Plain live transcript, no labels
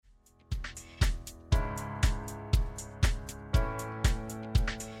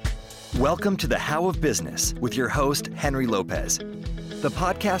Welcome to the How of Business with your host, Henry Lopez, the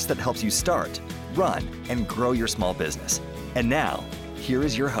podcast that helps you start, run, and grow your small business. And now, here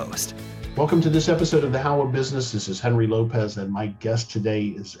is your host. Welcome to this episode of the How of Business. This is Henry Lopez, and my guest today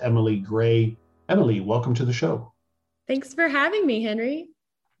is Emily Gray. Emily, welcome to the show. Thanks for having me, Henry.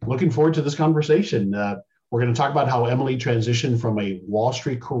 Looking forward to this conversation. We're going to talk about how Emily transitioned from a Wall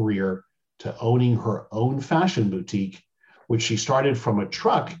Street career to owning her own fashion boutique, which she started from a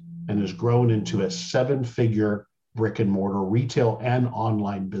truck and has grown into a seven-figure brick-and-mortar retail and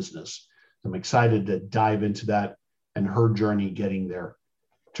online business. I'm excited to dive into that and her journey getting there.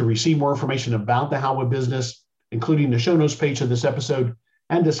 To receive more information about the How of Business, including the show notes page of this episode,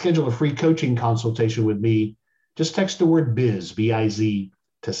 and to schedule a free coaching consultation with me, just text the word BIZ, B-I-Z,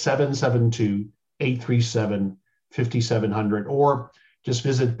 to 772-837-5700, or just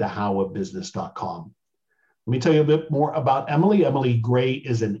visit thehowofbusiness.com. Let me tell you a bit more about Emily. Emily Gray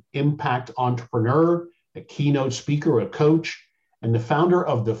is an impact entrepreneur, a keynote speaker, a coach, and the founder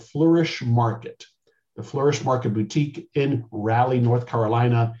of the Flourish Market. The Flourish Market boutique in Raleigh, North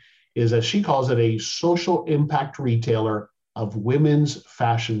Carolina is, as she calls it, a social impact retailer of women's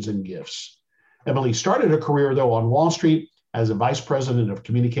fashions and gifts. Emily started her career, though, on Wall Street as a vice president of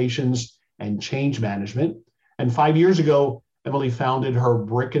communications and change management. And 5 years ago, Emily founded her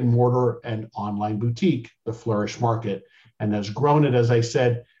brick and mortar and online boutique, the Flourish Market, and has grown it, as I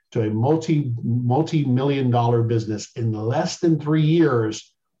said, to a multi-million dollar business in less than 3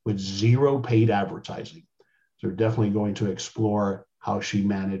 years with zero paid advertising. So we're definitely going to explore how she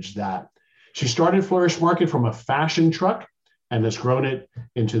managed that. She started Flourish Market from a fashion truck and has grown it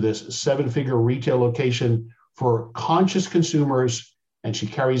into this seven-figure retail location for conscious consumers, and she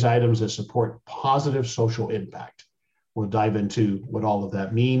carries items that support positive social impact. We'll dive into what all of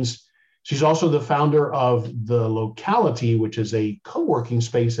that means. She's also the founder of The Locality, which is a co-working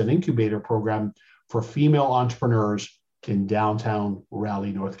space and incubator program for female entrepreneurs in downtown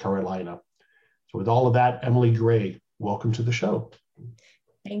Raleigh, North Carolina. So with all of that, Emily Gray, welcome to the show.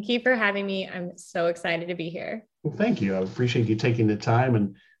 Thank you for having me. I'm so excited to be here. Well, thank you. I appreciate you taking the time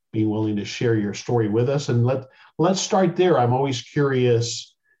and being willing to share your story with us. And let's start there. I'm always curious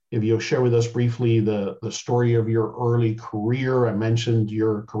if you'll share with us briefly the story of your early career. I mentioned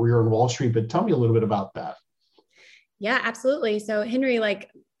your career in Wall Street, but tell me a little bit about that. Yeah, absolutely. So Henry,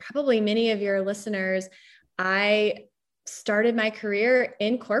 like probably many of your listeners, I started my career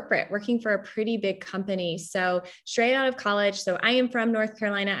in corporate, working for a pretty big company. So straight out of college. So I am from North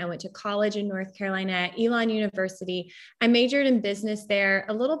Carolina. I went to college in North Carolina at Elon University. I majored in business there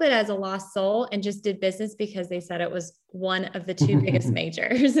a little bit as a lost soul and just did business because they said it was one of the two biggest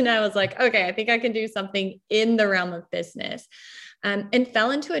majors. And I was like, okay, I think I can do something in the realm of business. And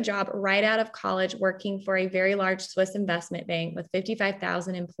fell into a job right out of college working for a very large Swiss investment bank with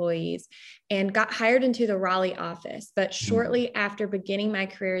 55,000 employees and got hired into the Raleigh office. But shortly after beginning my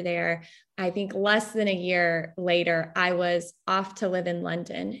career there, I think less than a year later, I was off to live in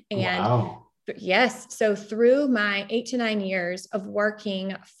London. And wow. Yes. So through my 8 to 9 years of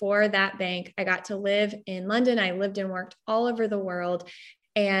working for that bank, I got to live in London. I lived and worked all over the world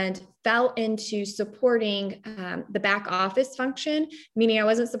and fell into supporting the back office function, meaning I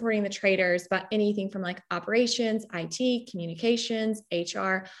wasn't supporting the traders, but anything from like operations, IT, communications,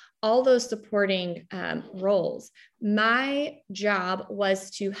 HR, all those supporting roles. My job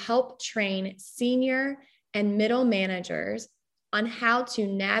was to help train senior and middle managers on how to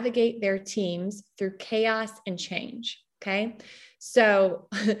navigate their teams through chaos and change. Okay. So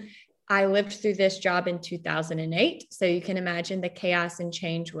I lived through this job in 2008. So you can imagine the chaos and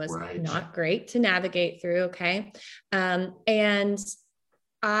change was not great to navigate through. Okay. And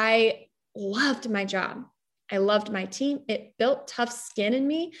I loved my job. I loved my team. It built tough skin in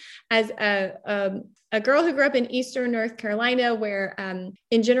me as a girl who grew up in Eastern North Carolina, where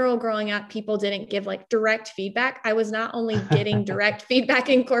in general, growing up, people didn't give like direct feedback. I was not only getting direct feedback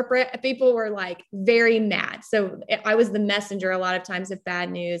in corporate, people were like very mad. So I was the messenger a lot of times of bad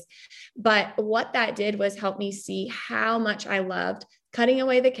news. But what that did was help me see how much I loved cutting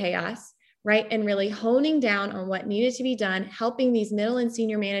away the chaos, right? And really honing down on what needed to be done, helping these middle and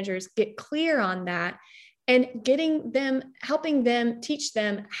senior managers get clear on that, and helping them, teach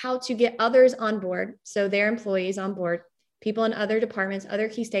them how to get others on board. So their employees on board, people in other departments, other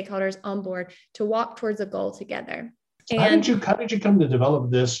key stakeholders on board to walk towards a goal together. How did you come to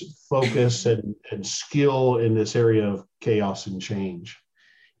develop this focus and skill in this area of chaos and change?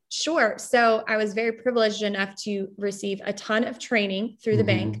 Sure. So I was very privileged enough to receive a ton of training through the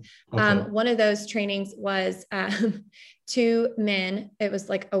bank. Okay. One of those trainings was two men. It was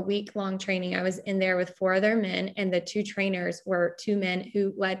like a week-long training. I was in there with 4 other men, and the 2 trainers were 2 men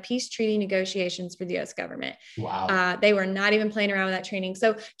who led peace treaty negotiations for the US government. Wow. They were not even playing around with that training.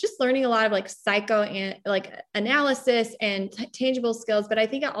 So just learning a lot of like psycho and like analysis and tangible skills. But I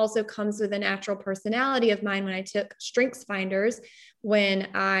think it also comes with a natural personality of mine. When I took Strengths Finders, when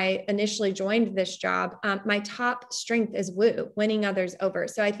I initially joined this job, my top strength is winning others over.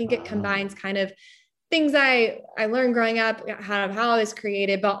 So I think it combines kind of things I learned growing up, how I was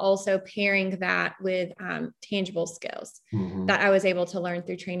created, but also pairing that with tangible skills that I was able to learn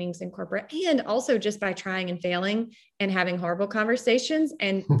through trainings in corporate, and also just by trying and failing and having horrible conversations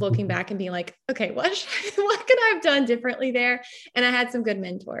and looking back and being like, okay, what could I have done differently there? And I had some good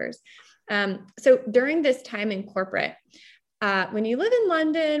mentors. So during this time in corporate, when you live in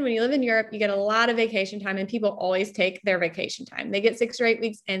London, when you live in Europe, you get a lot of vacation time, and people always take their vacation time. They get 6 or 8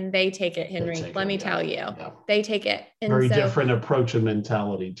 weeks and they take it, Henry. Let me tell you, they take it. And very different approach and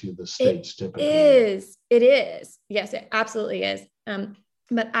mentality to the States typically. It is. Yes, it absolutely is.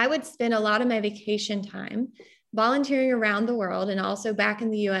 But I would spend a lot of my vacation time volunteering around the world, and also back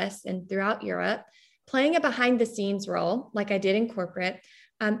in the US and throughout Europe, playing a behind the scenes role like I did in corporate,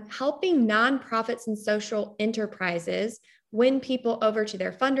 helping nonprofits and social enterprises win people over to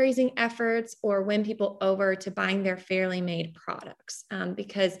their fundraising efforts, or win people over to buying their fairly made products.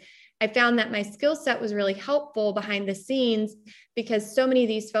 Because I found that my skill set was really helpful behind the scenes, because so many of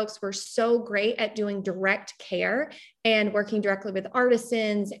these folks were so great at doing direct care and working directly with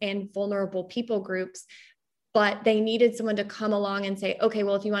artisans and vulnerable people groups. But they needed someone to come along and say, okay,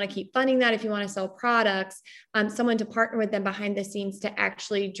 well, if you want to keep funding that, if you want to sell products, someone to partner with them behind the scenes to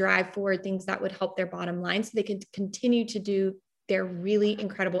actually drive forward things that would help their bottom line, so they could continue to do their really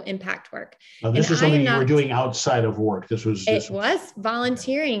incredible impact work. Now, this is something you were doing outside of work. This was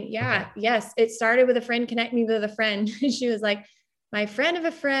volunteering. Yeah. Okay. Yes. It started with a friend connecting me with a friend. She was like, my friend of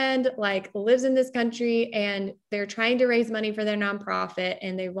a friend like lives in this country, and they're trying to raise money for their nonprofit,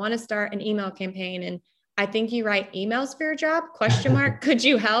 and they want to start an email campaign. And I think you write emails for your job, ? Could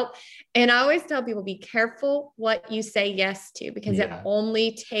you help? And I always tell people, be careful what you say yes to, because it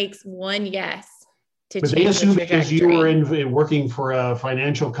only takes one yes to change the trajectory. But they assume because you were working for a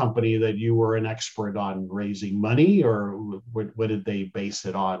financial company that you were an expert on raising money, or what did they base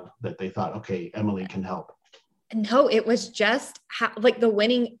it on, that they thought, okay, Emily can help? No, it was just like the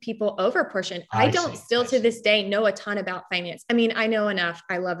winning people over portion. I don't still to this day know a ton about finance. I mean, I know enough.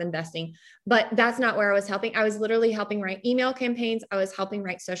 I love investing, but that's not where I was helping. I was literally helping write email campaigns. I was helping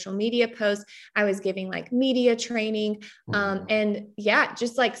write social media posts. I was giving like media training. And yeah,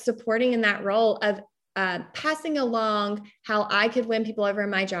 just like supporting in that role of passing along how I could win people over in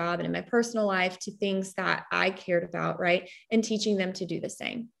my job and in my personal life to things that I cared about, right? And teaching them to do the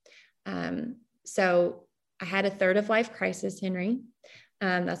same. So I had a third of life crisis, Henry.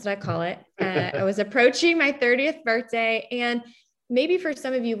 That's what I call it. I was approaching my 30th birthday, and maybe for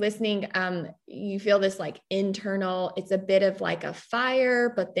some of you listening, you feel this like internal, it's a bit of like a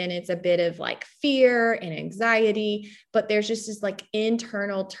fire, but then it's a bit of like fear and anxiety, but there's just this like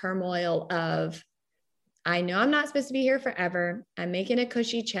internal turmoil of, I know I'm not supposed to be here forever. I'm making a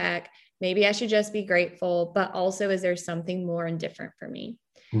cushy check. Maybe I should just be grateful, but also, is there something more and different for me?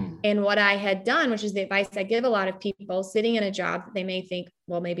 And what I had done, which is the advice I give a lot of people sitting in a job that they may think,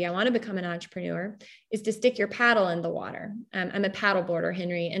 well, maybe I want to become an entrepreneur, is to stick your paddle in the water. I'm a paddle boarder,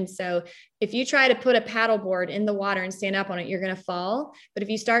 Henry. And so if you try to put a paddle board in the water and stand up on it, you're going to fall. But if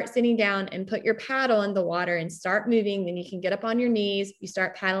you start sitting down and put your paddle in the water and start moving, then you can get up on your knees. You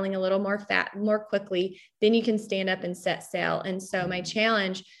start paddling a little more quickly, then you can stand up and set sail. And so my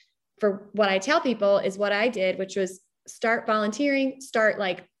challenge for what I tell people is what I did, which was start volunteering, start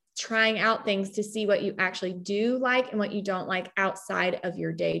like trying out things to see what you actually do like and what you don't like outside of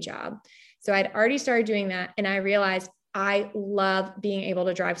your day job. So I'd already started doing that. And I realized I love being able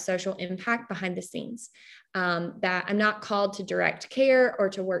to drive social impact behind the scenes, that I'm not called to direct care or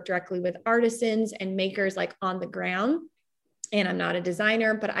to work directly with artisans and makers like on the ground. And I'm not a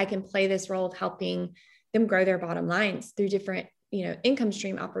designer, but I can play this role of helping them grow their bottom lines through different, income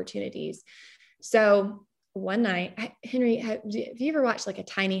stream opportunities. So one night, Henry, have you ever watched like a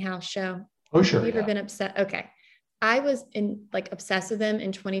tiny house show? Oh, sure. Have you ever been upset? Okay. I was obsessed with them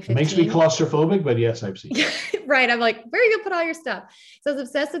in 2015. It makes me claustrophobic, but yes, I've seen it. Right. I'm like, where are you gonna put all your stuff? So I was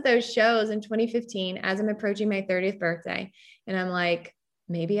obsessed with those shows in 2015 as I'm approaching my 30th birthday. And I'm like,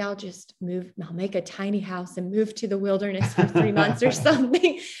 maybe I'll just I'll make a tiny house and move to the wilderness for 3 months or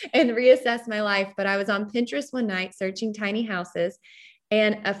something and reassess my life. But I was on Pinterest one night searching tiny houses,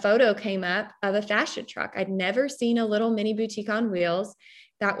 and a photo came up of a fashion truck. I'd never seen a little mini boutique on wheels.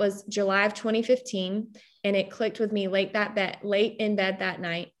 That was July of 2015. And it clicked with me late in bed that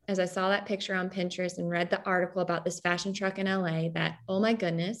night, as I saw that picture on Pinterest and read the article about this fashion truck in LA, that, oh my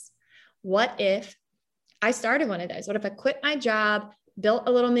goodness, what if I started one of those? What if I quit my job, built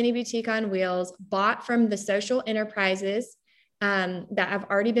a little mini boutique on wheels, bought from the social enterprises that I've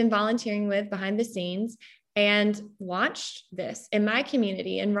already been volunteering with behind the scenes, and launched this in my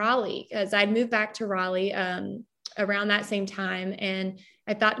community in Raleigh, as I'd moved back to Raleigh around that same time. And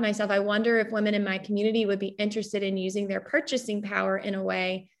I thought to myself, I wonder if women in my community would be interested in using their purchasing power in a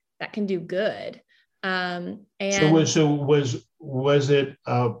way that can do good. And was it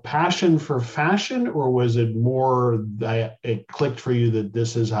a passion for fashion, or was it more that it clicked for you that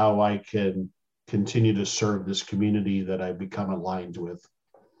this is how I can continue to serve this community that I've become aligned with?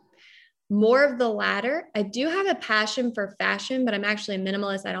 More of the latter. I do have a passion for fashion, but I'm actually a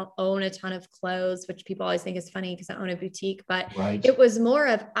minimalist. I don't own a ton of clothes, which people always think is funny because I own a boutique, but It was more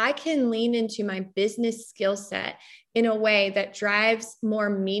of, I can lean into my business skill set in a way that drives more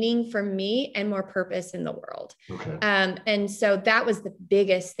meaning for me and more purpose in the world. Okay. And so that was the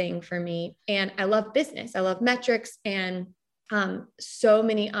biggest thing for me. And I love business. I love metrics, and so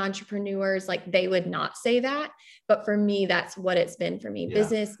many entrepreneurs, like, they would not say that, but for me, that's what it's been for me. Yeah.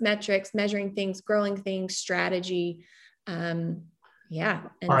 Business, metrics, measuring things, growing things, strategy. Yeah.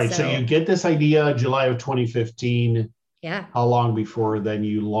 And all right. So you get this idea July of 2015. Yeah. How long before then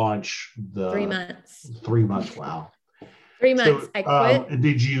you launch the 3 months? 3 months. Wow. 3 months. So, I quit.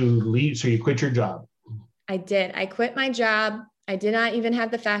 Did you leave? So you quit your job? I did. I quit my job. I did not even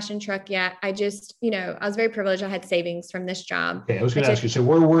have the fashion truck yet. I just, I was very privileged. I had savings from this job. Okay, I was going to ask you, so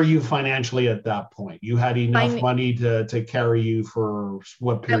where were you financially at that point? You had enough money to carry you for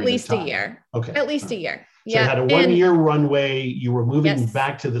what period of time? At least a year. Okay. At least a year. So you had a 1 year runway. You were moving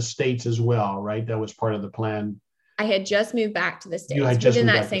back to the States as well, right? That was part of the plan. I had just moved back to the States within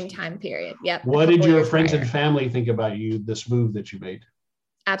that same time period. Yep. What did your friends and family think about this move that you made?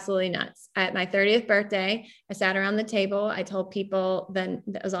 Absolutely nuts. At my 30th birthday, I sat around the table. I told people, then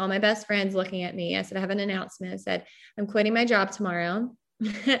that was all my best friends looking at me. I said, I have an announcement. I said, I'm quitting my job tomorrow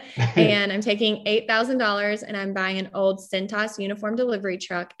and I'm taking $8,000 and I'm buying an old Cintas uniform delivery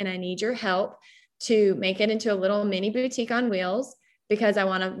truck. And I need your help to make it into a little mini boutique on wheels because I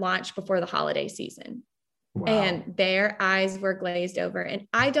want to launch before the holiday season. Wow. And their eyes were glazed over. And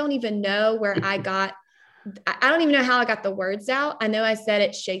I don't even know where I don't even know how I got the words out. I know I said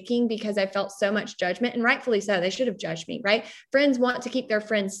it shaking because I felt so much judgment, and rightfully so. They should have judged me, right? Friends want to keep their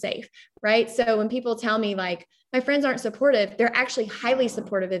friends safe, right? So when people tell me like, my friends aren't supportive, they're actually highly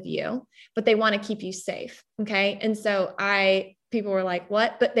supportive of you, but they want to keep you safe. Okay. And so people were like,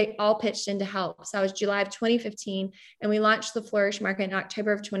 what? But they all pitched in to help. So I was July of 2015 and we launched the Flourish market in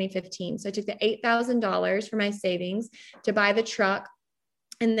October of 2015. So I took the $8,000 for my savings to buy the truck.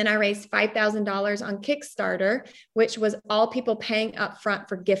 And then I raised $5,000 on Kickstarter, which was all people paying up front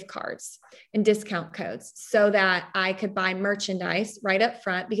for gift cards and discount codes so that I could buy merchandise right up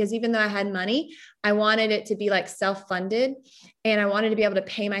front. Because even though I had money, I wanted it to be like self-funded and I wanted to be able to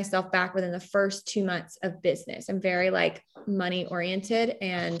pay myself back within the first 2 months of business. I'm very like money oriented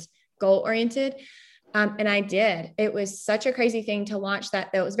and goal oriented. And I did. It was such a crazy thing to launch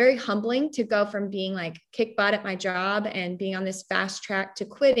that, though. It was very humbling to go from being like kick butt at my job and being on this fast track to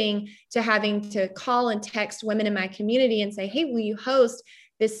quitting, to having to call and text women in my community and say, hey, will you host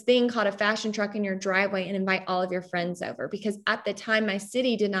this thing called a fashion truck in your driveway and invite all of your friends over? Because at the time, my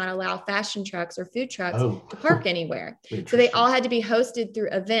city did not allow fashion trucks or food trucks to park anywhere. So they all had to be hosted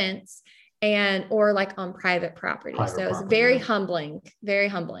through events or like on private property. So it was very humbling, very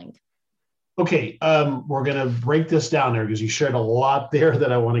humbling. Okay, we're going to break this down there because you shared a lot there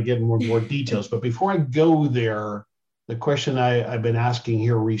that I want to get in more details. But before I go there, the question I've been asking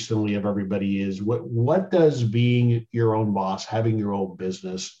here recently of everybody is, what does being your own boss, having your own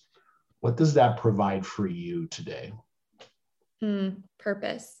business, what does that provide for you today?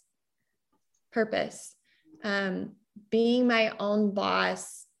 Purpose. Being my own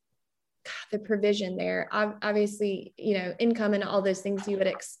boss, the provision there, obviously, income and all those things you would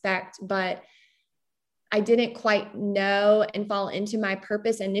expect, but I didn't quite know and fall into my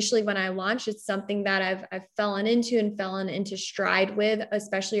purpose initially when I launched. It's something that I've fallen into stride with,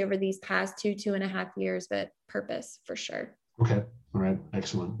 especially over these past 2.5 years, but purpose for sure. Okay. All right.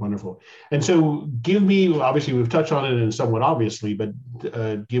 Excellent. Wonderful. And so give me, obviously we've touched on it and somewhat obviously, but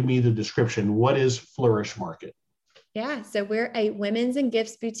give me the description. What is Flourish Market? Yeah. So we're a women's and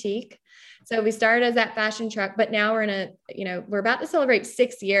gifts boutique. So we started as that fashion truck, but now we're we're about to celebrate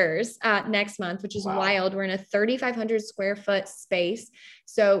 6 years next month, which is wild. We're in a 3,500 square foot space.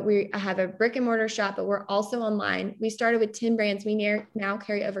 So we have a brick and mortar shop, but we're also online. We started with 10 brands. We now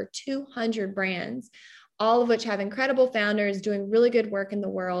carry over 200 brands, all of which have incredible founders doing really good work in the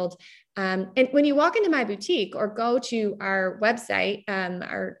world. And when you walk into my boutique or go to our website,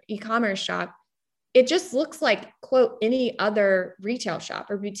 our e-commerce shop, it just looks like, quote, any other retail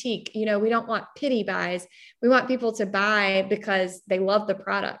shop or boutique. We don't want pity buys. We want people to buy because they love the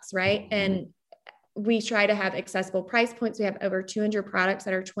products, right? And we try to have accessible price points. We have over 200 products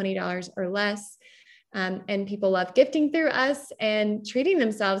that are $20 or less. And people love gifting through us and treating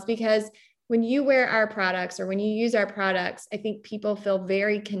themselves, because when you wear our products or when you use our products, I think people feel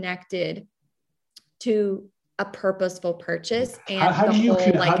very connected to a purposeful purchase. And how do you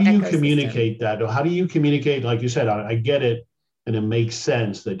communicate that? Or how do you communicate? Like you said, I get it. And it makes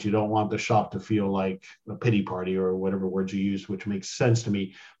sense that you don't want the shop to feel like a pity party or whatever words you use, which makes sense to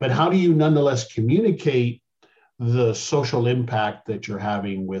me. But how do you nonetheless communicate the social impact that you're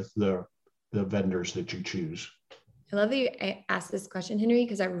having with the vendors that you choose? I love that you asked this question, Henry,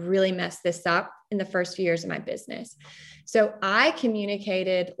 because I really messed this up in the first few years of my business. So I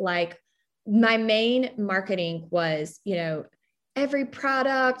communicated like my main marketing was, every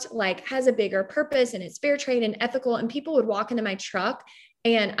product like has a bigger purpose and it's fair trade and ethical. And people would walk into my truck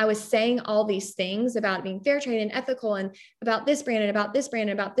and I was saying all these things about being fair trade and ethical and about this brand and about this brand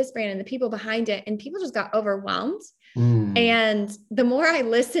and about this brand and the people behind it. And people just got overwhelmed. And the more I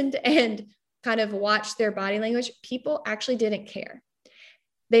listened and kind of watched their body language, people actually didn't care.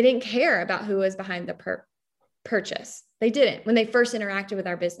 They didn't care about who was behind the purchase. They didn't when they first interacted with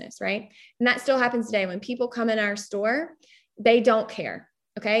our business, right? And that still happens today. When people come in our store, they don't care.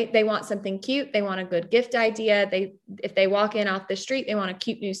 Okay. They want something cute. They want a good gift idea. If they walk in off the street, they want a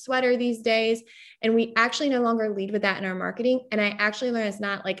cute new sweater these days. And we actually no longer lead with that in our marketing. And I actually learned it's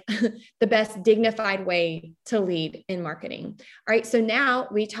not like the best dignified way to lead in marketing. All right. So now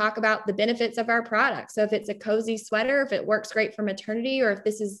we talk about the benefits of our product. So if it's a cozy sweater, if it works great for maternity, or if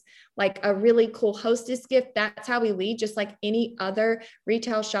this is like a really cool hostess gift, that's how we lead, just like any other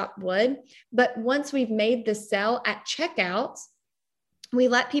retail shop would. But once we've made the sell at checkout, we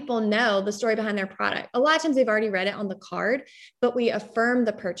let people know the story behind their product. A lot of times they've already read it on the card, but we affirm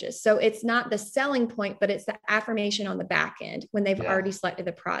the purchase. So it's not the selling point, but it's the affirmation on the back end when they've already selected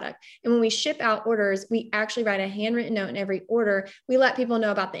the product. And when we ship out orders, we actually write a handwritten note in every order. We let people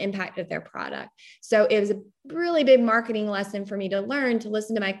know about the impact of their product. So it was a really big marketing lesson for me to learn to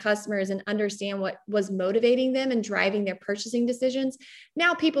listen to my customers and understand what was motivating them and driving their purchasing decisions.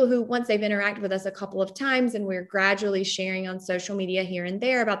 Now, people who, once they've interacted with us a couple of times and we're gradually sharing on social media here and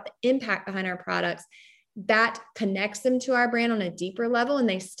there about the impact behind our products, that connects them to our brand on a deeper level and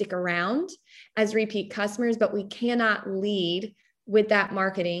they stick around as repeat customers. But we cannot lead with that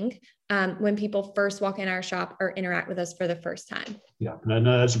marketing when people first walk in our shop or interact with us for the first time. Yeah,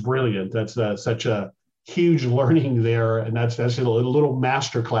 no, that's brilliant. That's such a huge learning there. And that's a little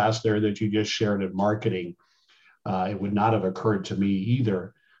masterclass there that you just shared in marketing. It would not have occurred to me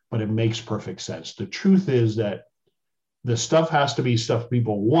either, but it makes perfect sense. The truth is that the stuff has to be stuff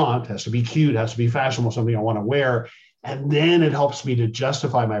people want, has to be cute, has to be fashionable, something I want to wear. And then it helps me to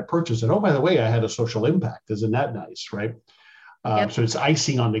justify my purchase. And oh, by the way, I had a social impact. Isn't that nice, right? So it's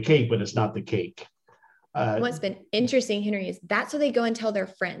icing on the cake, but it's not the cake. What's been interesting, Henry, is that's what they go and tell their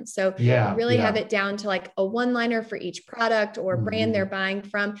friends. So really have it down to like a one-liner for each product or brand they're buying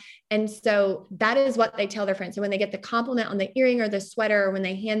from. And so that is what they tell their friends. So when they get the compliment on the earring or the sweater, or when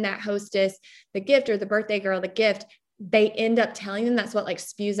they hand that hostess the gift or the birthday girl the gift, they end up telling them. That's what like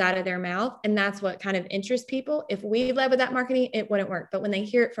spews out of their mouth. And that's what kind of interests people. If we led with that marketing, it wouldn't work. But when they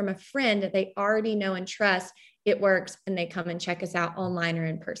hear it from a friend that they already know and trust, it works. And they come and check us out online or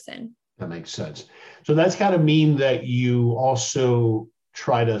in person. That makes sense. So that's got to mean that you also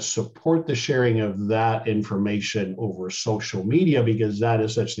try to support the sharing of that information over social media, because that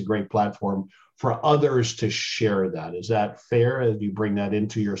is such a great platform for others to share that. Is that fair as you bring that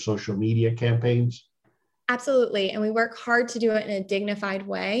into your social media campaigns? Absolutely. And we work hard to do it in a dignified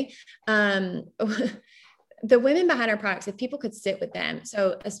way. The women behind our products, if people could sit with them.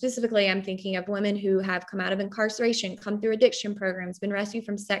 So specifically, I'm thinking of women who have come out of incarceration, come through addiction programs, been rescued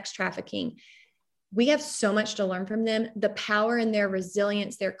from sex trafficking. We have so much to learn from them. The power in their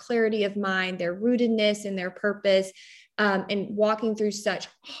resilience, their clarity of mind, their rootedness in their purpose, and walking through such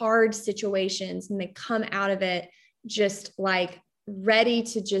hard situations. And they come out of it just like ready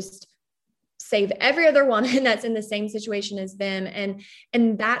to just save every other woman that's in the same situation as them.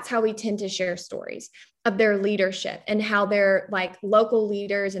 And that's how we tend to share stories of their leadership and how they're like local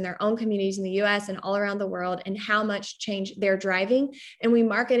leaders in their own communities in the US and all around the world, and how much change they're driving. And we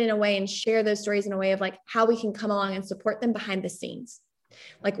market in a way and share those stories in a way of like how we can come along and support them behind the scenes.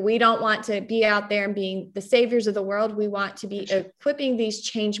 Like, we don't want to be out there and being the saviors of the world. We want to be equipping these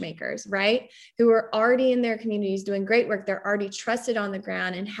change makers, right? Who are already in their communities doing great work. They're already trusted on the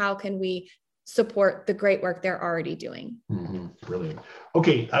ground. And how can we support the great work they're already doing? Mm-hmm. Brilliant.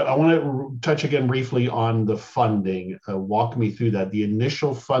 Okay. I want to touch again briefly on the funding. Walk me through that. The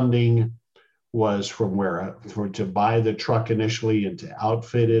initial funding was from where? To buy the truck initially and to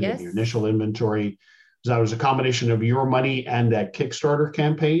outfit it, and your initial inventory. That was a combination of your money and that Kickstarter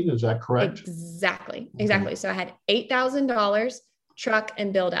campaign. Is that correct? Exactly. So I had $8,000 truck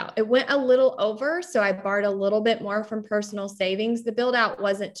and build out. It went a little over, so I borrowed a little bit more from personal savings. The build out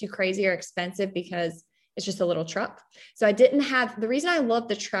wasn't too crazy or expensive because it's just a little truck. So I didn't have, the reason I love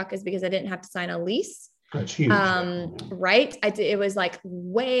the truck is because I didn't have to sign a lease. That's huge. Right. It was like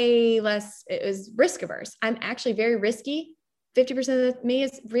way less, it was risk averse. I'm actually very risky. 50% of me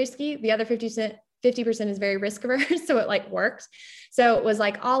is risky. The other 50% is very risk averse. So it like worked. So it was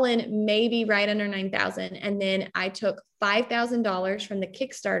like all in maybe right under 9,000. And then I took $5,000 from the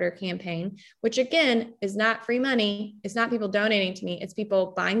Kickstarter campaign, which again is not free money. It's not people donating to me. It's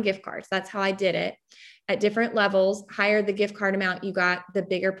people buying gift cards. That's how I did it at different levels. Higher the gift card amount you got, the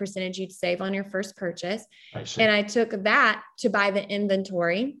bigger percentage you'd save on your first purchase. And I took that to buy the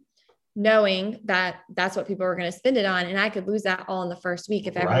inventory, knowing that that's what people were going to spend it on. And I could lose that all in the first week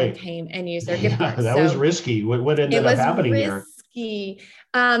if everyone came and used their gift cards. That was risky. What ended up happening here?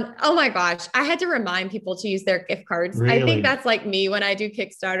 Oh my gosh. I had to remind people to use their gift cards. Really? I think that's like me when I do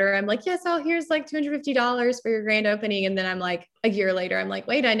Kickstarter. I'm like, yes, here's like $250 for your grand opening. And then I'm like, a year later, I'm like,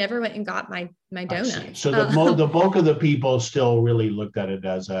 wait, I never went and got my donut. So the bulk of the people still really looked at it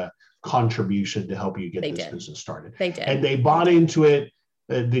as a contribution to help you get this business started. They did. And they bought into it.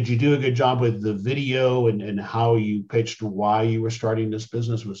 Did you do a good job with the video and how you pitched why you were starting this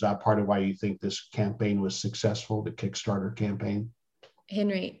business? Was that part of why you think this campaign was successful, the Kickstarter campaign?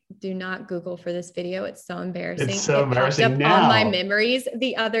 Henry, do not Google for this video. It's so embarrassing. It's so embarrassing popped up now. On my memories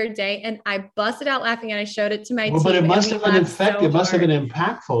the other day, and I busted out laughing, and I showed it to my team. But it must have been effective. It must have been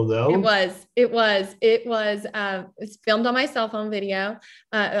impactful, though. It was. It's filmed on my cell phone video,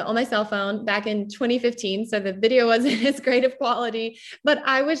 on my cell phone back in 2015. So the video wasn't as great of quality, but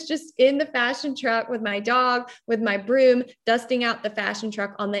I was just in the fashion truck with my dog, with my broom, dusting out the fashion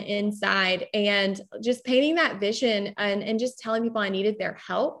truck on the inside, and just painting that vision and just telling people I needed their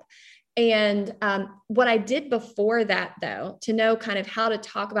help. And what I did before that, though, to know kind of how to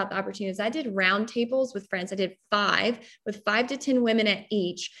talk about the opportunities, I did roundtables with friends. I did 5 with 5 to 10 women at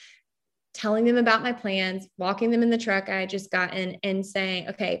each, telling them about my plans, walking them in the truck I had just gotten and saying,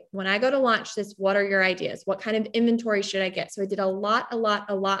 okay, when I go to launch this, what are your ideas? What kind of inventory should I get? So I did a lot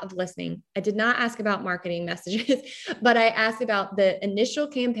of listening. I did not ask about marketing messages, but I asked about the initial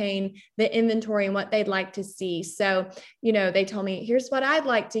campaign, the inventory, and what they'd like to see. So, they told me, here's what I'd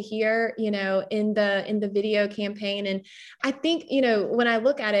like to hear, in the video campaign. And I think, when I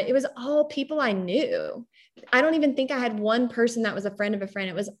look at it, it was all people I knew. I don't even think I had one person that was a friend of a friend.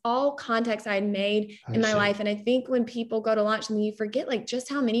 It was all contacts I had made in my life. And I think when people go to launch something, you forget like just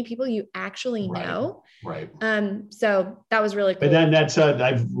how many people you actually know. Right. So that was really cool. But then that's,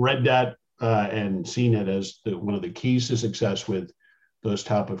 I've read that and seen it as one of the keys to success with those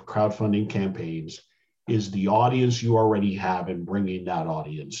type of crowdfunding campaigns is the audience you already have and bringing that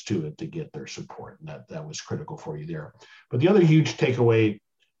audience to it to get their support. And that was critical for you there. But the other huge takeaway,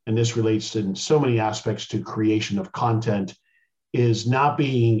 and this relates in so many aspects to creation of content, is not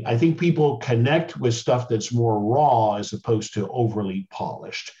being, I think people connect with stuff that's more raw as opposed to overly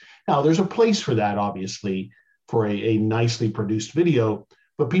polished. Now, there's a place for that, obviously, for a nicely produced video,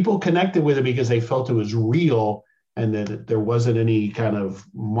 but people connected with it because they felt it was real and that there wasn't any kind of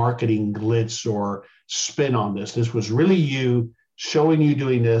marketing glitz or spin on this. This was really you showing you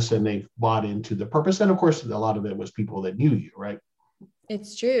doing this, and they bought into the purpose. And of course, a lot of it was people that knew you, right?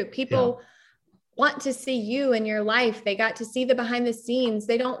 It's true. People want to see you in your life. They got to see the behind the scenes.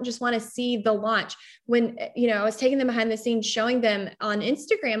 They don't just want to see the launch. When, I was taking them behind the scenes, showing them on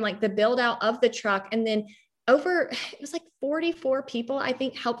Instagram, like the build out of the truck. And then it was like 44 people, I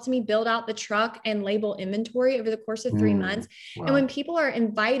think, helped me build out the truck and label inventory over the course of 3 months. Wow. And when people are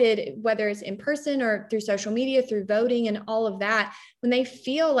invited, whether it's in person or through social media, through voting and all of that, when they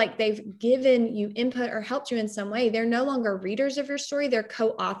feel like they've given you input or helped you in some way, they're no longer readers of your story, they're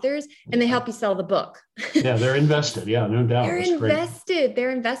co-authors, and they help you sell the book. Yeah, they're invested. Yeah, no doubt. They're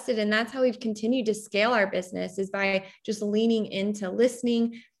invested. And that's how we've continued to scale our business, is by just leaning into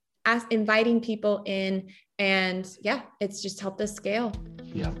listening, inviting people in. And it's just helped us scale.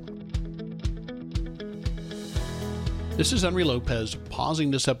 Yeah. This is Henry Lopez,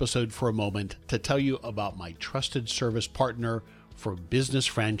 pausing this episode for a moment to tell you about my trusted service partner, for business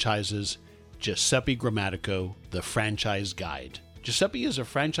franchises, Giuseppe Grammatico, the Franchise Guide. Giuseppe is a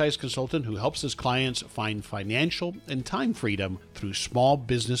franchise consultant who helps his clients find financial and time freedom through small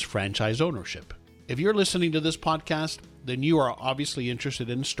business franchise ownership. If you're listening to this podcast, then you are obviously interested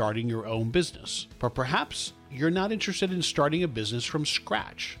in starting your own business. But perhaps you're not interested in starting a business from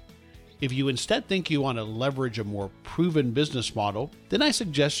scratch. If you instead think you want to leverage a more proven business model, then I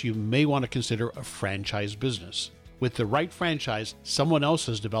suggest you may want to consider a franchise business. With the right franchise, someone else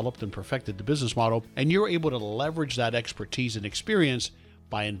has developed and perfected the business model, and you're able to leverage that expertise and experience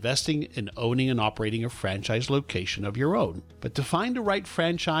by investing in owning and operating a franchise location of your own. But to find the right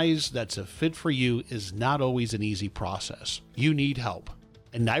franchise that's a fit for you is not always an easy process. You need help.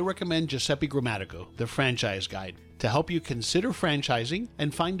 And I recommend Giuseppe Grammatico, the Franchise Guide, to help you consider franchising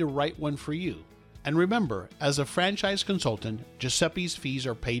and find the right one for you. And remember, as a franchise consultant, Giuseppe's fees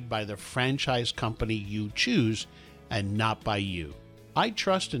are paid by the franchise company you choose and not by you. I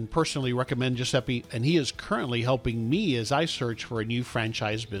trust and personally recommend Giuseppe, and he is currently helping me as I search for a new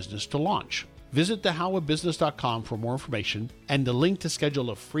franchise business to launch. Visit thehowofbusiness.com for more information and the link to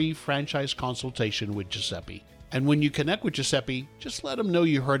schedule a free franchise consultation with Giuseppe. And when you connect with Giuseppe, just let him know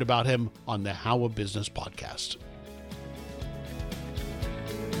you heard about him on the How of Business podcast.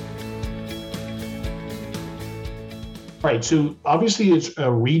 Right. So obviously it's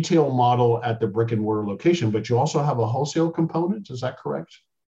a retail model at the brick and mortar location, but you also have a wholesale component. Is that correct?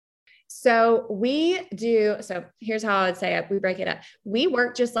 So here's how I would say it. We break it up. We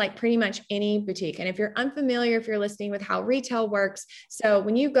work just like pretty much any boutique. And if you're unfamiliar, if you're listening with how retail works, so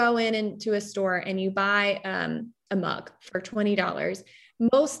when you go into a store and you buy a mug for $20,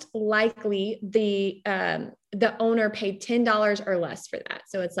 most likely the owner paid $10 or less for that.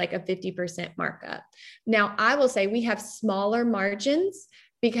 So it's like a 50% markup. Now, I will say we have smaller margins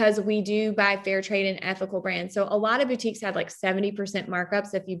because we do buy fair trade and ethical brands. So a lot of boutiques have like 70%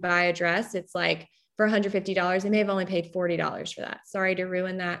 markups. If you buy a dress, it's like for $150, they may have only paid $40 for that. Sorry to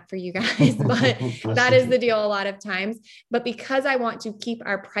ruin that for you guys, but that is the deal a lot of times. But because I want to keep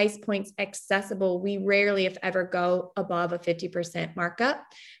our price points accessible, we rarely, if ever, go above a 50% markup.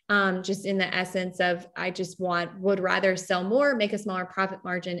 Just in the essence of, would rather sell more, make a smaller profit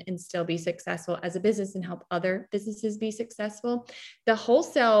margin, and still be successful as a business and help other businesses be successful. The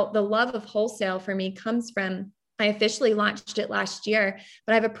love of wholesale for me comes from, I officially launched it last year,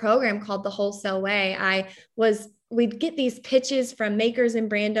 but I have a program called The Wholesale Way. We'd get these pitches from makers and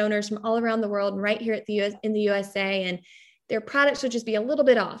brand owners from all around the world and right here in the USA, and their products would just be a little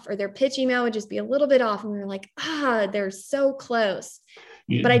bit off, or their pitch email would just be a little bit off. And we were like, they're so close.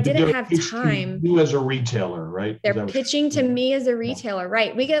 But I didn't have time. You as a retailer, right? They're pitching to me as a retailer,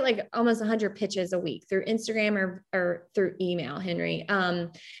 right? We get like almost 100 pitches a week through Instagram or through email, Henry.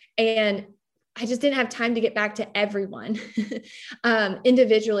 And I just didn't have time to get back to everyone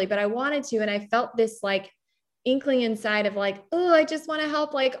individually, but I wanted to. And I felt this like inkling inside of like, I just want to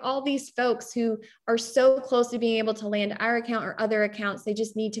help like all these folks who are so close to being able to land our account or other accounts. They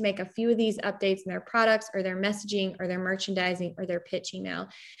just need to make a few of these updates in their products or their messaging or their merchandising or their pitch email.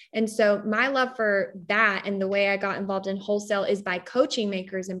 And so my love for that and the way I got involved in wholesale is by coaching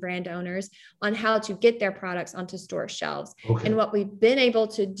makers and brand owners on how to get their products onto store shelves. Okay. And what we've been able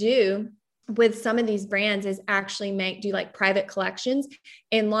to do with some of these brands is actually do like private collections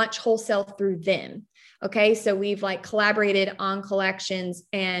and launch wholesale through them. Okay. So we've like collaborated on collections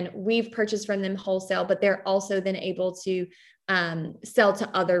and we've purchased from them wholesale, but they're also then able to sell to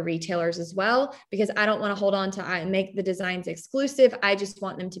other retailers as well, because I don't want to hold on to make the designs exclusive. I just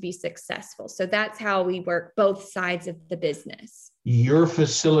want them to be successful. So that's how we work both sides of the business. You're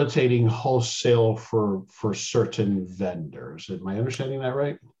facilitating wholesale for certain vendors. Am I understanding that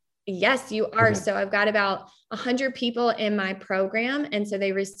right? Yes, you are. Okay. So I've got about 100 people in my program. And so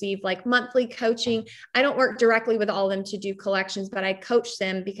they receive like monthly coaching. I don't work directly with all of them to do collections, but I coach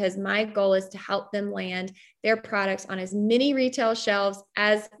them because my goal is to help them land their products on as many retail shelves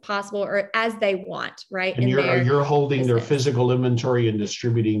as possible or as they want, right? And you're holding their physical inventory and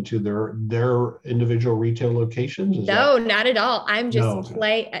distributing to their individual retail locations? No, not at all. I'm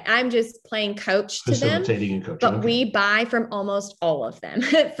just playing coach to them. Facilitating and coaching. But we buy from almost all of them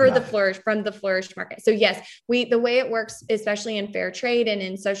from the Flourish market. So yes, the way it works, especially in fair trade and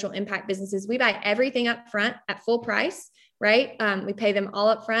in social impact businesses, we buy everything up front at full price. Right? We pay them all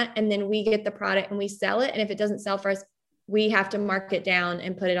up front and then we get the product and we sell it. And if it doesn't sell for us, we have to mark it down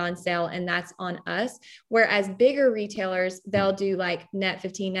and put it on sale, and that's on us. Whereas bigger retailers, they'll do like net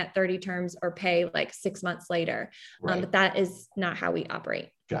 15, net 30 terms or pay like 6 months later. Right. But that is not how we operate.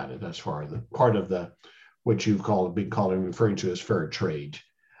 Got it. That's part of the what you've been referring to as fair trade.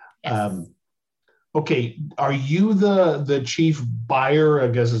 Yes. Okay, are you the chief buyer? I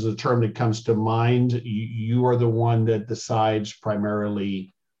guess is a term that comes to mind. You are the one that decides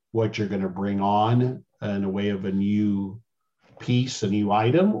primarily what you're going to bring on in a way of a new piece, a new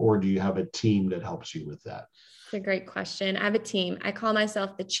item, or do you have a team that helps you with that? It's a great question. I have a team. I call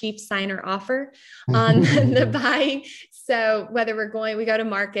myself the chief signer offer on the buying. So whether we go to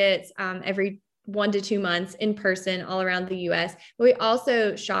markets every 1 to 2 months in person all around the US, but we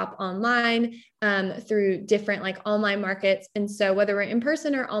also shop online through different like online markets. And so whether we're in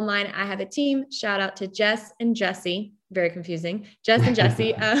person or online, I have a team. Shout out to Jess and Jesse. Very confusing. Jess and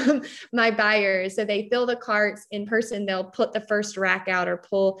Jesse, my buyers. So they fill the carts in person. They'll put the first rack out or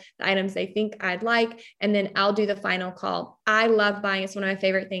pull the items they think I'd like. And then I'll do the final call. I love buying. It's one of my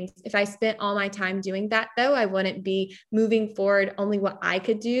favorite things. If I spent all my time doing that though, I wouldn't be moving forward only what I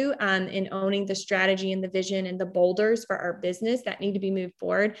could do in owning the strategy and the vision and the boulders for our business that need to be moved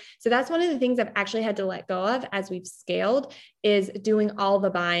forward. So that's one of the things I've actually had to let go of as we've scaled, is doing all the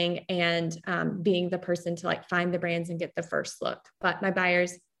buying and being the person to like find the brands and get the first look. But my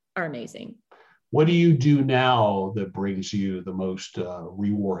buyers are amazing. What do you do now that brings you the most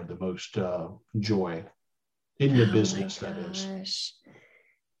reward, the most joy in the business, that is?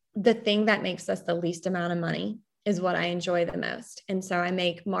 The thing that makes us the least amount of money is what I enjoy the most. And so I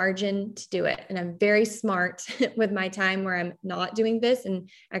make margin to do it. And I'm very smart with my time where I'm not doing this and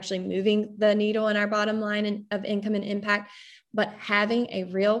actually moving the needle in our bottom line of income and impact. But having a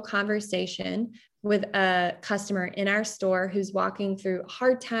real conversation with a customer in our store who's walking through a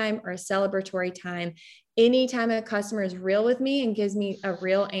hard time or a celebratory time, anytime a customer is real with me and gives me a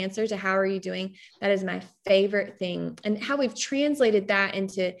real answer to how are you doing, that is my favorite thing. And how we've translated that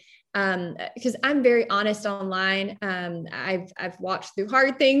into because I'm very honest online. I've walked through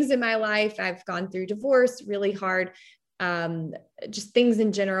hard things in my life. I've gone through divorce, really hard, just things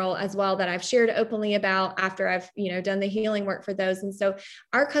in general as well that I've shared openly about after I've, done the healing work for those. And so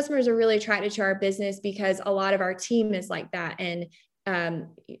our customers are really attracted to our business because a lot of our team is like that and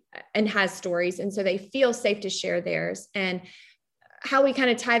has stories. And so they feel safe to share theirs. And how we kind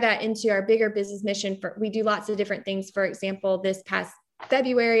of tie that into our bigger business mission we do lots of different things. For example, this past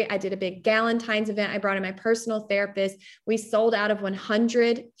February, I did a big Galentine's event. I brought in my personal therapist. We sold out of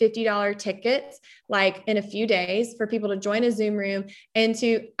 $150 tickets, like in a few days, for people to join a Zoom room and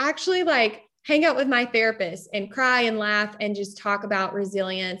to actually like hang out with my therapist and cry and laugh and just talk about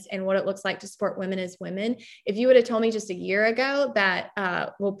resilience and what it looks like to support women as women. If you would have told me just a year ago that,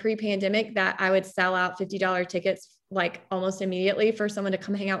 pre-pandemic, that I would sell out $50 tickets like almost immediately for someone to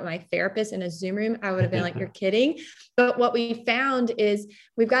come hang out with my therapist in a Zoom room, I would have been like, you're kidding. But what we found is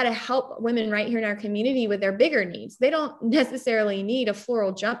we've got to help women right here in our community with their bigger needs. They don't necessarily need a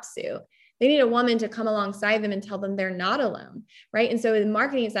floral jumpsuit. They need a woman to come alongside them and tell them they're not alone, right? And so in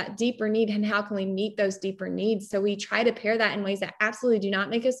marketing, it's that deeper need, and how can we meet those deeper needs? So we try to pair that in ways that absolutely do not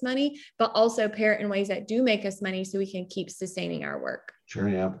make us money, but also pair it in ways that do make us money so we can keep sustaining our work. Sure,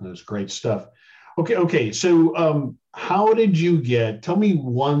 yeah, that's great stuff. Okay. So how did you tell me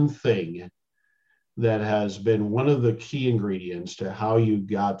one thing that has been one of the key ingredients to how you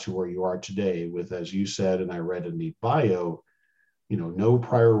got to where you are today with, as you said, and I read in the bio, no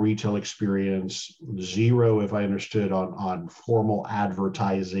prior retail experience, zero, if I understood, on formal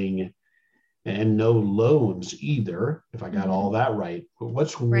advertising, and no loans either, if I got all that right. But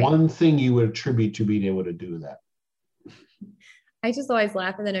what's one thing you would attribute to being able to do that? I just always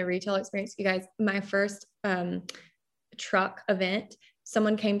laugh at a retail experience. You guys, my first truck event,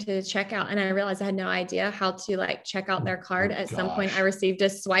 someone came to check out and I realized I had no idea how to like check out their card. At some point I received a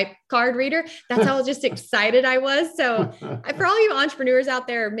swipe card reader. That's how just excited I was. So for all you entrepreneurs out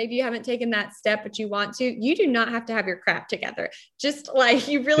there, maybe you haven't taken that step, but you want to, you do not have to have your crap together. Just like,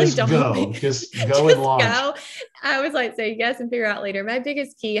 you really just don't. Go. Just go and launch. Go. I always like say yes and figure out later. My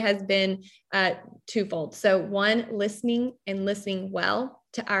biggest key has been twofold. So one, listening well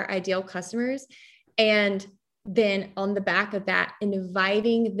to our ideal customers, and then on the back of that,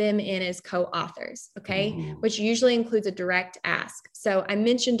 inviting them in as co-authors, okay? Which usually includes a direct ask. So I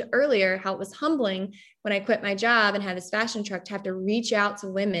mentioned earlier how it was humbling when I quit my job and had this fashion truck to have to reach out to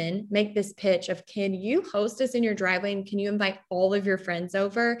women, make this pitch of, can you host us in your driveway and can you invite all of your friends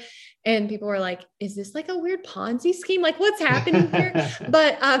over? And people were like, is this like a weird Ponzi scheme? Like, what's happening here?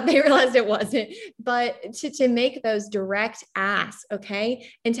 But they realized it wasn't. But to make those direct asks, okay?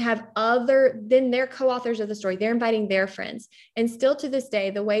 And to have then they're co-authors of the story. They're inviting their friends. And still to this day,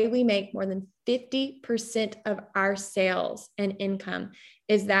 the way we make more than 50% of our sales and income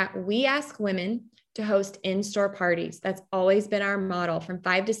is that we ask women to host in-store parties. That's always been our model from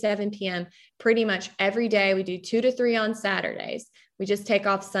 5 to 7 p.m. pretty much every day. We do 2 to 3 on Saturdays. We just take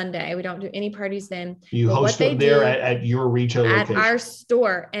off Sunday. We don't do any parties then. You but host them there at your retail location. At our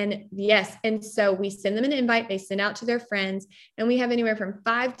store. And yes. And so we send them an invite. They send out to their friends. And we have anywhere from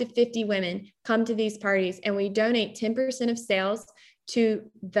 5 to 50 women come to these parties. And we donate 10% of sales to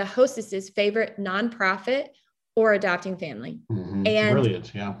the hostess's favorite nonprofit or adopting family. Mm-hmm. And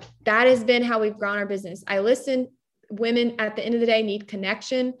brilliant. Yeah. That has been how we've grown our business. I listen. Women at the end of the day need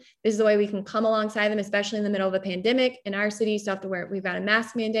connection. This is the way we can come alongside them, especially in the middle of a pandemic. In our city, you still have to we've got a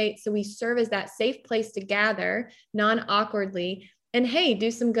mask mandate. So we serve as that safe place to gather non-awkwardly and, hey, do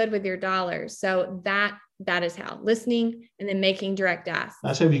some good with your dollars. So that is how, listening and then making direct asks.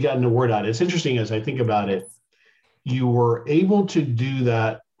 That's how you gotten the word out. It's interesting as I think about it, you were able to do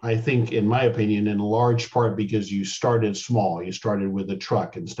that, I think, in my opinion, in large part because you started small. You started with a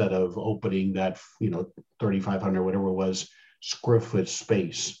truck instead of opening that, 3,500, whatever it was, square foot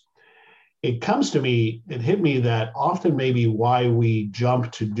space. It hit me that often maybe why we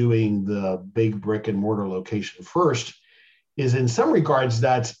jumped to doing the big brick and mortar location first is in some regards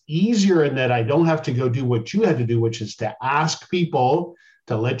that's easier in that I don't have to go do what you had to do, which is to ask people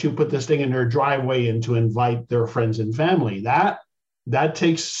to let you put this thing in their driveway and to invite their friends and family. That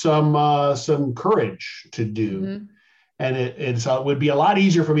takes some courage to do. Mm-hmm. And it would be a lot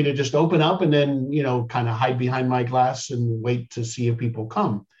easier for me to just open up and then, kind of hide behind my glass and wait to see if people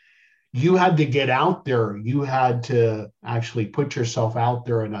come. You had to get out there. You had to actually put yourself out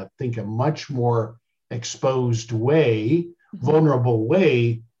there in, I think, a much more exposed way, mm-hmm. vulnerable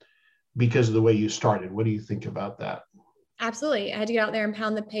way, because of the way you started. What do you think about that? Absolutely. I had to get out there and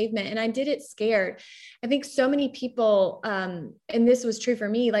pound the pavement, and I did it scared. I think so many people, and this was true for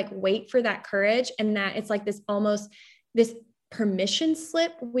me, like wait for that courage, and that it's like this permission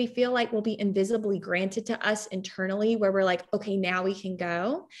slip we feel like will be invisibly granted to us internally, where we're like, okay, now we can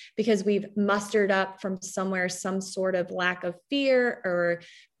go because we've mustered up from somewhere some sort of lack of fear or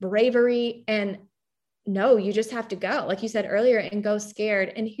bravery. And no, you just have to go, like you said earlier, and go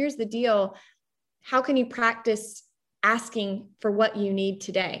scared. And here's the deal. How can you practice asking for what you need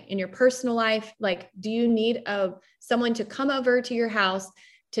today in your personal life? Like, do you need someone to come over to your house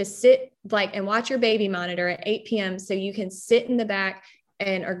to sit and watch your baby monitor at 8 p.m. so you can sit in the back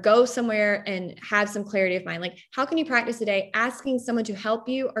or go somewhere and have some clarity of mind? Like, how can you practice today asking someone to help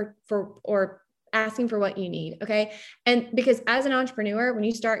you or asking for what you need? Okay. And because as an entrepreneur, when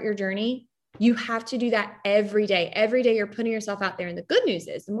you start your journey, you have to do that every day. Every day you're putting yourself out there. And the good news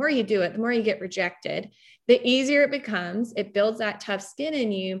is the more you do it, the more you get rejected, the easier it becomes. It builds that tough skin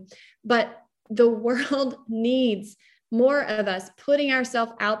in you. But the world needs more of us putting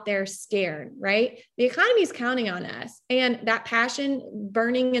ourselves out there scared, right? The economy is counting on us, and that passion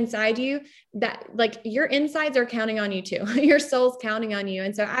burning inside you, that like your insides are counting on you too. Your soul's counting on you.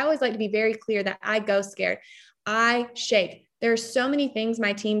 And so I always like to be very clear that I go scared. I shake. There are so many things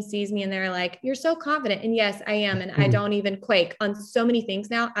my team sees me and they're like, you're so confident. And yes, I am. And I don't even quake on so many things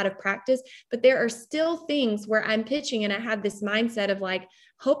now out of practice, but there are still things where I'm pitching and I have this mindset of like,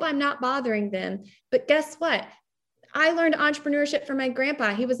 hope I'm not bothering them. But guess what? I learned entrepreneurship from my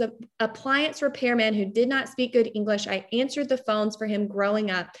grandpa. He was an appliance repairman who did not speak good English. I answered the phones for him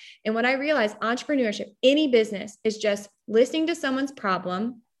growing up. And when I realized entrepreneurship, any business, is just listening to someone's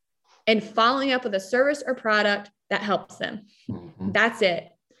problem and following up with a service or product that helps them. Mm-hmm. That's it.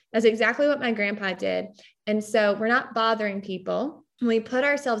 That's exactly what my grandpa did. And so we're not bothering people. When we put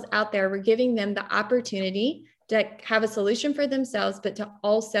ourselves out there, we're giving them the opportunity to have a solution for themselves, but to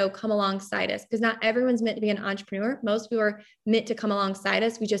also come alongside us, because not everyone's meant to be an entrepreneur. Most people are meant to come alongside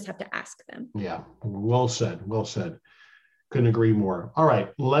us. We just have to ask them. Yeah. Well said. Well said. Couldn't agree more. All right.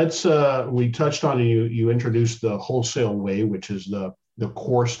 We touched on, you introduced the wholesale way, which is the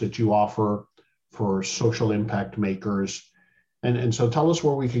course that you offer for social impact makers. And so tell us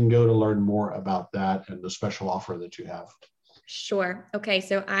where we can go to learn more about that and the special offer that you have. Sure. Okay.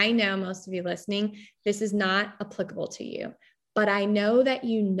 So I know most of you listening, this is not applicable to you, but I know that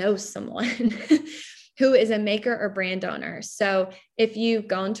you know someone who is a maker or brand owner. So if you've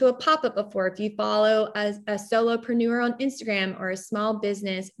gone to a pop-up before, if you follow a solopreneur on Instagram or a small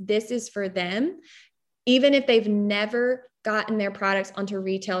business, this is for them. Even if they've never gotten their products onto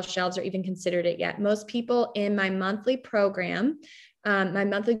retail shelves or even considered it yet. Most people in my monthly program, my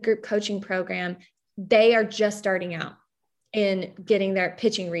monthly group coaching program, they are just starting out in getting their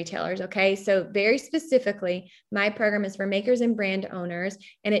pitching retailers. Okay. So very specifically, my program is for makers and brand owners,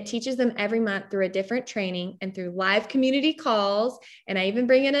 and it teaches them every month through a different training and through live community calls. And I even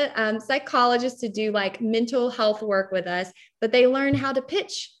bring in a psychologist to do like mental health work with us, but they learn how to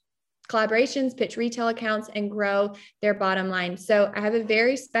pitch collaborations, pitch retail accounts, and grow their bottom line. So I have a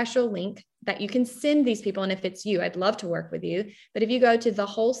very special link that you can send these people. And if it's you, I'd love to work with you. But if you go to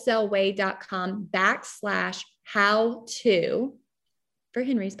thewholesaleway.com/how-to for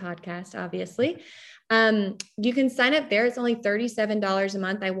Henry's podcast, obviously, you can sign up there. It's only $37 a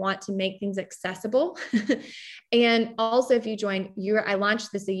month. I want to make things accessible. And also if you join I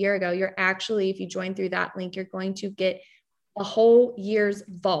launched this a year ago. If you join through that link, you're going to get a whole year's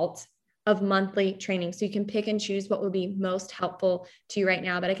vault of monthly training. So you can pick and choose what would be most helpful to you right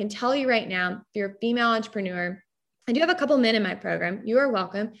now. But I can tell you right now, if you're a female entrepreneur, I do have a couple men in my program. You are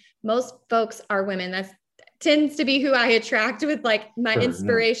welcome. Most folks are women. That tends to be who I attract with like my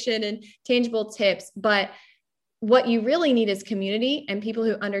inspiration and tangible tips. But what you really need is community and people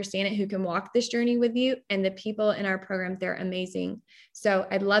who understand it, who can walk this journey with you. And the people in our program, they're amazing. So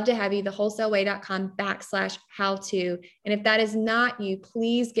I'd love to have you, thewholesaleway.com/how-to. And if that is not you,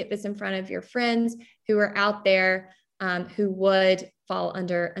 please get this in front of your friends who are out there who would fall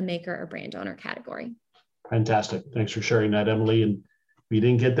under a maker or brand owner category. Fantastic. Thanks for sharing that, Emily. And if you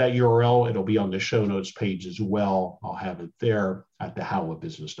didn't get that URL, it'll be on the show notes page as well. I'll have it there at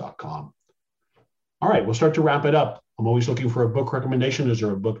thehowofbusiness.com. All right, we'll start to wrap it up. I'm always looking for a book recommendation. Is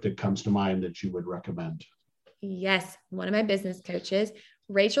there a book that comes to mind that you would recommend? Yes. One of my business coaches,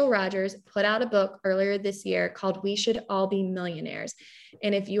 Rachel Rogers, put out a book earlier this year called We Should All Be Millionaires.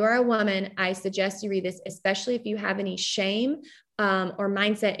 And if you are a woman, I suggest you read this, especially if you have any shame or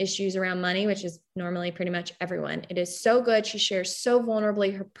mindset issues around money, which is normally pretty much everyone. It is so good. She shares so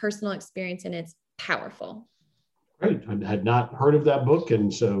vulnerably her personal experience, and it's powerful. Great. I had not heard of that book.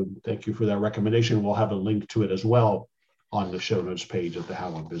 And so thank you for that recommendation. We'll have a link to it as well on the show notes page at the How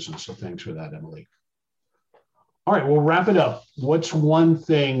of Business. So thanks for that, Emily. All right, we'll wrap it up. What's one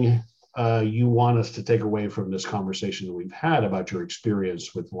thing you want us to take away from this conversation that we've had about your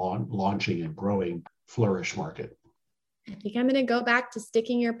experience with launching and growing Flourish Market? I think I'm going to go back to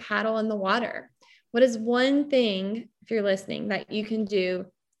sticking your paddle in the water. What is one thing, if you're listening, that you can do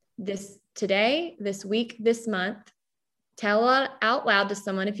today, this week, this month? Tell out loud to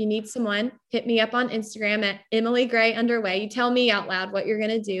someone. If you need someone, hit me up on Instagram at Emily Gray Underway. You tell me out loud what you're going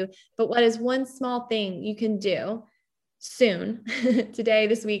to do. But what is one small thing you can do soon, today,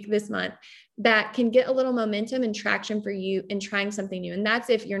 this week, this month, that can get a little momentum and traction for you in trying something new? And that's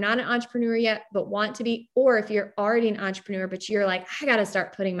if you're not an entrepreneur yet, but want to be, or if you're already an entrepreneur, but you're like, I got to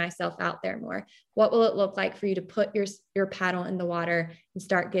start putting myself out there more. What will it look like for you to put your paddle in the water and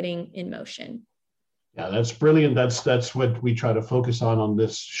start getting in motion? Yeah, that's brilliant. That's what we try to focus on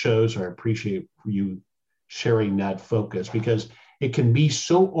this show. So I appreciate you sharing that focus, because it can be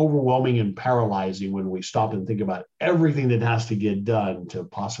so overwhelming and paralyzing when we stop and think about everything that has to get done to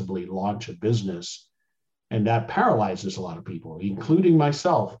possibly launch a business. And that paralyzes a lot of people, including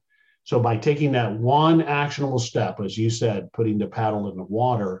myself. So by taking that one actionable step, as you said, putting the paddle in the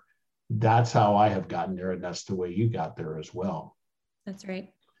water, that's how I have gotten there. And that's the way you got there as well. That's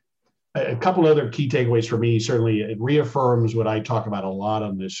right. A couple other key takeaways for me. Certainly, it reaffirms what I talk about a lot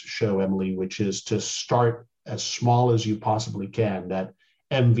on this show, Emily, which is to start as small as you possibly can, that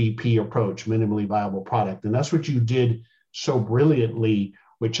MVP approach, minimally viable product. And that's what you did so brilliantly,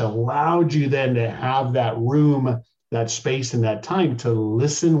 which allowed you then to have that room, that space and that time to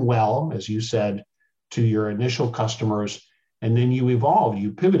listen well, as you said, to your initial customers. And then you evolved,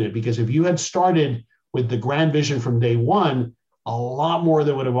 you pivoted, because if you had started with the grand vision from day one, a lot more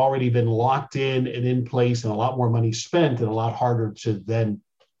that would have already been locked in and in place, and a lot more money spent, and a lot harder to then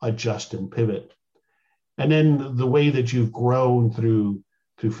adjust and pivot. And then the way that you've grown through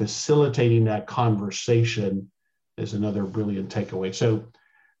facilitating that conversation is another brilliant takeaway. So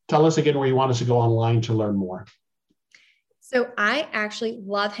tell us again where you want us to go online to learn more. So I actually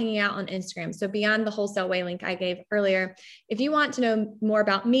love hanging out on Instagram. So beyond the Wholesale Way link I gave earlier, if you want to know more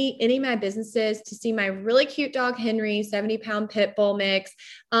about me, any of my businesses, to see my really cute dog, Henry, 70-pound pit bull mix,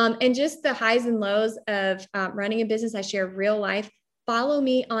 and just the highs and lows of running a business, I share real life. Follow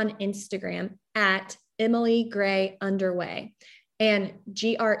me on Instagram at Emily Gray Underway and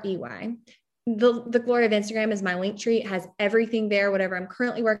Grey. The glory of Instagram is my link tree. It has everything there, whatever I'm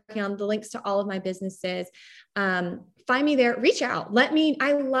currently working on, the links to all of my businesses. Find me there, reach out.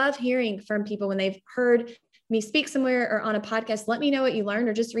 I love hearing from people when they've heard me speak somewhere or on a podcast. Let me know what you learned,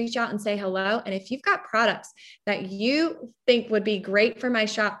 or just reach out and say hello. And if you've got products that you think would be great for my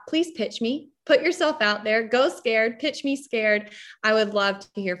shop, please pitch me, put yourself out there, go scared, pitch me scared. I would love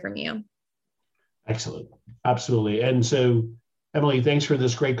to hear from you. Excellent. Absolutely. And so, Emily, thanks for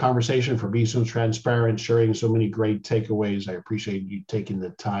this great conversation, for being so transparent, sharing so many great takeaways. I appreciate you taking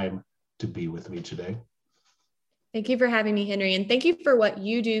the time to be with me today. Thank you for having me, Henry. And thank you for what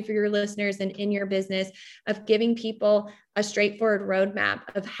you do for your listeners and in your business of giving people a straightforward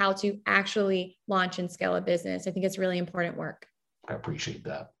roadmap of how to actually launch and scale a business. I think it's really important work. I appreciate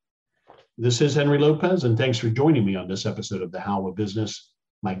that. This is Henry Lopez, and thanks for joining me on this episode of The How of Business.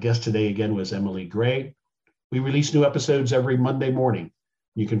 My guest today again was Emily Gray. We release new episodes every Monday morning.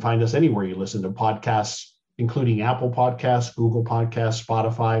 You can find us anywhere you listen to podcasts, including Apple Podcasts, Google Podcasts,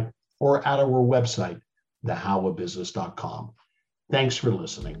 Spotify, or at our website, thehowofbusiness.com. Thanks for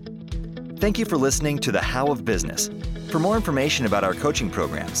listening. Thank you for listening to The How of Business. For more information about our coaching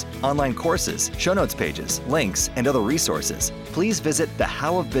programs, online courses, show notes pages, links, and other resources, please visit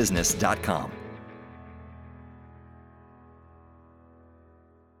thehowofbusiness.com.